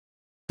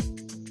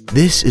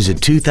This is a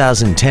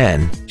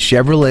 2010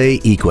 Chevrolet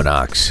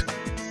Equinox.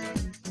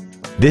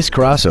 This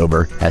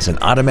crossover has an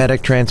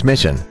automatic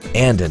transmission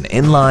and an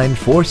inline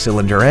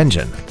 4-cylinder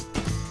engine.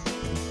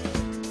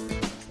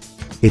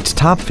 Its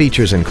top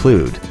features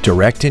include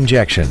direct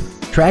injection,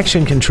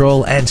 traction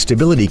control and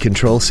stability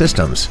control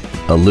systems,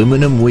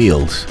 aluminum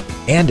wheels,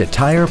 and a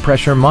tire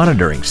pressure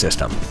monitoring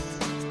system.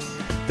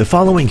 The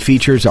following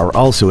features are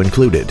also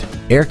included: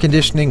 air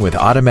conditioning with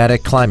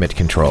automatic climate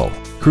control,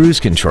 cruise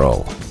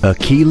control, a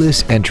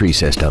keyless entry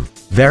system,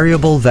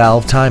 variable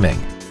valve timing,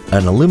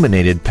 an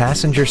illuminated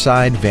passenger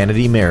side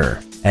vanity mirror,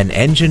 an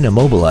engine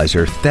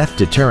immobilizer theft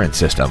deterrent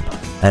system,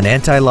 an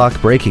anti-lock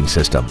braking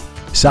system,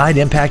 side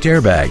impact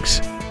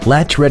airbags,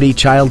 latch-ready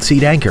child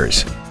seat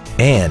anchors,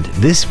 and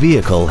this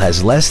vehicle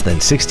has less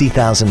than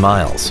 60,000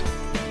 miles.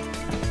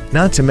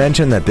 Not to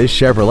mention that this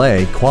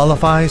Chevrolet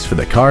qualifies for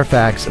the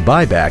Carfax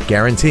buyback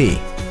guarantee.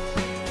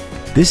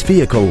 This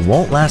vehicle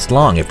won't last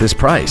long at this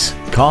price.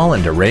 Call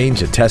and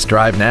arrange a test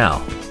drive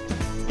now.